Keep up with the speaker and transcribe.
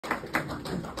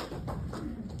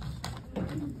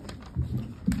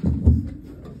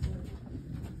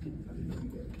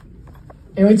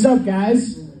Hey, what's up,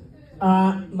 guys?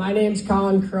 My name's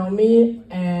Colin Cromedy,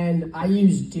 and I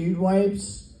use dude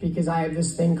wipes because I have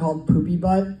this thing called poopy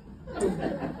butt.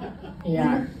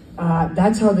 Yeah,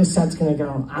 that's how this set's gonna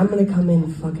go. I'm gonna come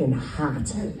in fucking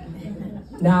hot.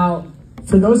 Now,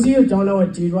 for those of you who don't know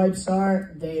what dude wipes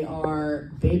are, they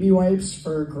are baby wipes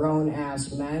for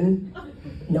grown-ass men.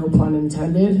 No pun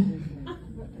intended.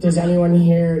 Does anyone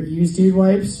here use dude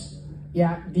wipes?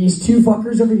 Yeah, these two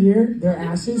fuckers over here, their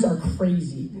asses are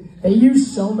crazy. They use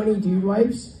so many dude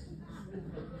wipes.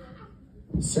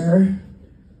 Sir,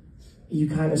 you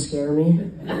kind of scare me.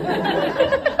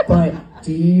 But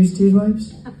do you use dude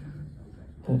wipes?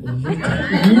 You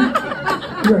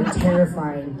are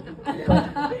terrifying. But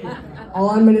all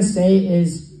I'm gonna say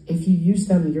is, if you use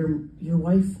them, your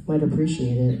wife might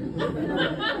appreciate it.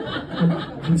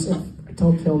 I'm so,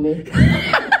 don't kill me.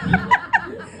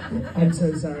 I'm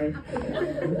so sorry.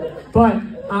 But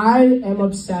I am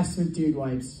obsessed with dude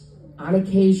wipes. On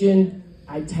occasion,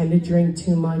 I tend to drink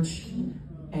too much,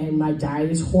 and my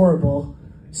diet is horrible.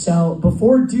 So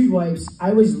before dude wipes,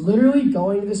 I was literally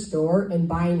going to the store and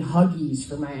buying Huggies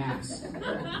for my ass.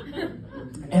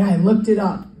 And I looked it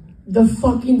up. The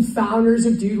fucking founders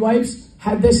of dude wipes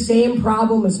had the same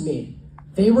problem as me.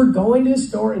 They were going to the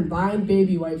store and buying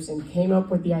baby wipes and came up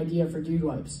with the idea for dude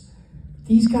wipes.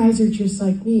 These guys are just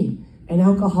like me, an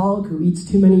alcoholic who eats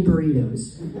too many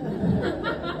burritos.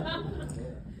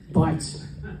 But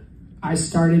I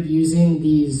started using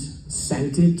these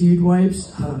scented dude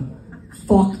wipes.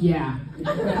 Fuck yeah.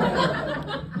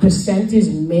 The scent is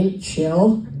mint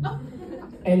chill.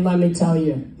 And let me tell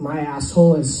you, my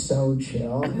asshole is so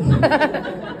chill.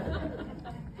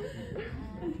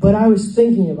 But I was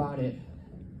thinking about it.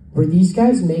 Were these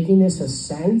guys making this a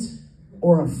scent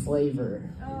or a flavor?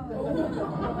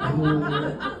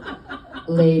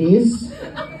 Ladies,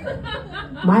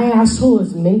 my asshole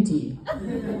is minty.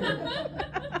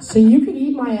 So you could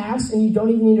eat my ass and you don't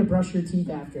even need to brush your teeth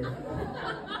after.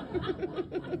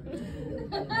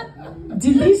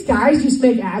 Did these guys just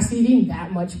make ass eating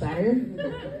that much better?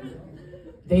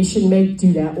 They should make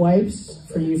dudette wipes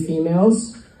for you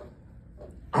females.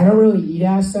 I don't really eat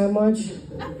ass that much.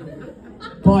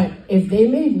 But if they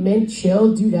made mint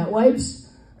chill dudette wipes,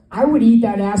 I would eat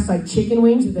that ass like chicken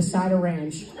wings with a side of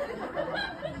ranch.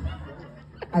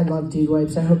 I love dude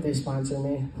wipes. I hope they sponsor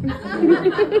me.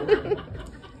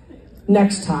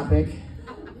 Next topic.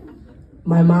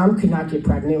 My mom could not get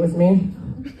pregnant with me.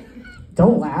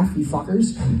 Don't laugh, you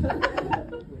fuckers.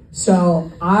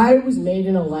 So I was made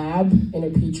in a lab in a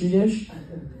petri dish.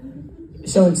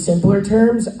 So in simpler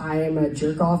terms, I am a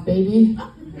jerk-off baby.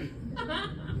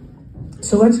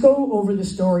 So let's go over the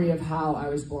story of how I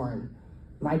was born.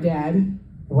 My dad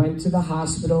went to the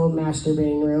hospital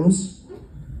masturbating rooms,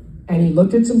 and he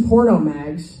looked at some porno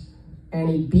mags, and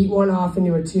he beat one off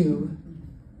into a tube.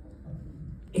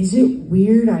 Is it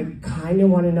weird I kind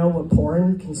of want to know what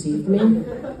porn conceived me?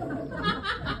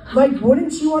 Like,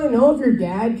 wouldn't you want to know if your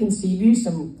dad conceived you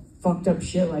some fucked up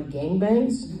shit like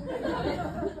gangbangs?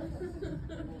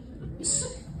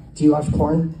 Do you watch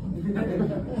porn?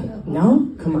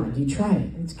 No? Come on, you try it.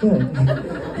 It's good.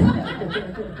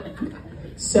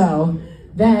 So,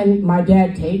 then my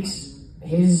dad takes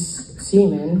his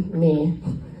semen, me,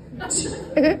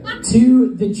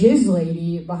 to the jizz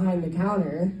lady behind the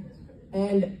counter.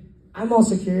 And I'm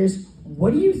also curious,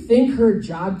 what do you think her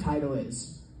job title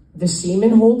is? The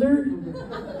semen holder?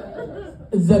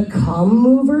 The cum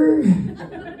mover?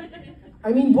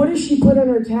 I mean, what does she put on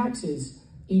her taxes?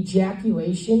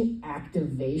 Ejaculation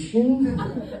activation?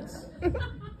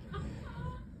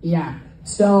 Yeah,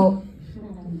 so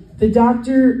the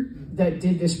doctor that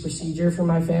did this procedure for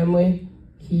my family,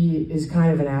 he is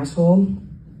kind of an asshole.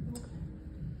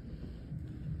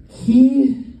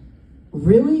 He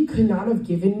really could not have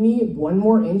given me 1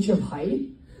 more inch of height.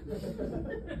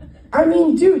 I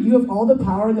mean, dude, you have all the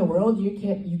power in the world. You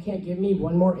can't give me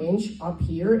 1 more inch up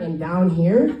here and down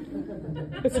here?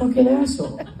 Fucking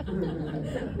asshole.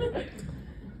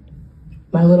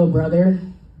 My little brother,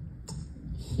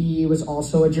 he was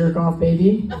also a jerk-off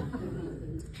baby,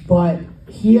 but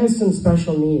he has some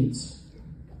special needs.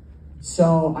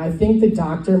 So I think the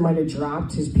doctor might have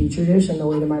dropped his petri dish on the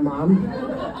way to my mom.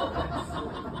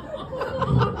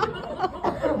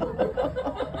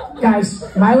 Guys,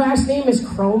 my last name is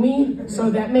Cromedy, so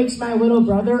that makes my little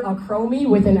brother a Cromedy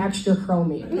with an extra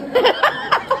Cromedy.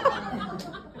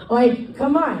 Like,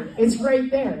 come on, it's right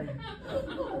there.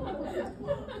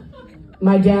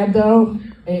 My dad, though,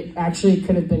 it actually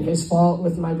could have been his fault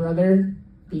with my brother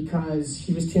because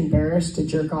he was too embarrassed to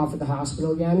jerk off at the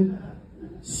hospital again.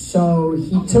 So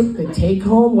he took the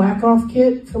take-home whack-off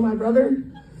kit for my brother.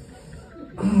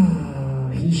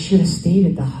 he should have stayed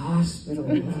at the hospital.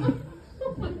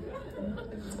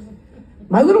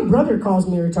 My little brother calls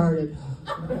me retarded.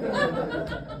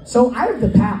 So I have the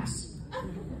pass.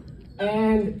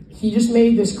 And he just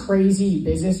made this crazy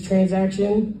business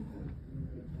transaction.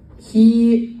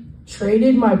 He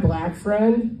traded my black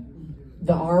friend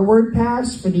the R-word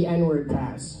pass for the N-word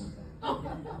pass.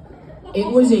 It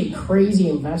was a crazy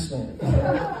investment.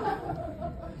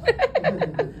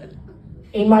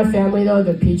 In my family, though,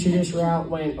 the Petri dish route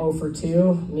went 0 for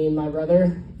 2, me and my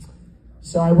brother.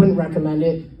 So I wouldn't recommend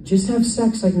it. Just have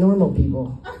sex like normal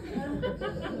people.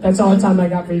 That's all the time I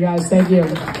got for you guys. Thank you.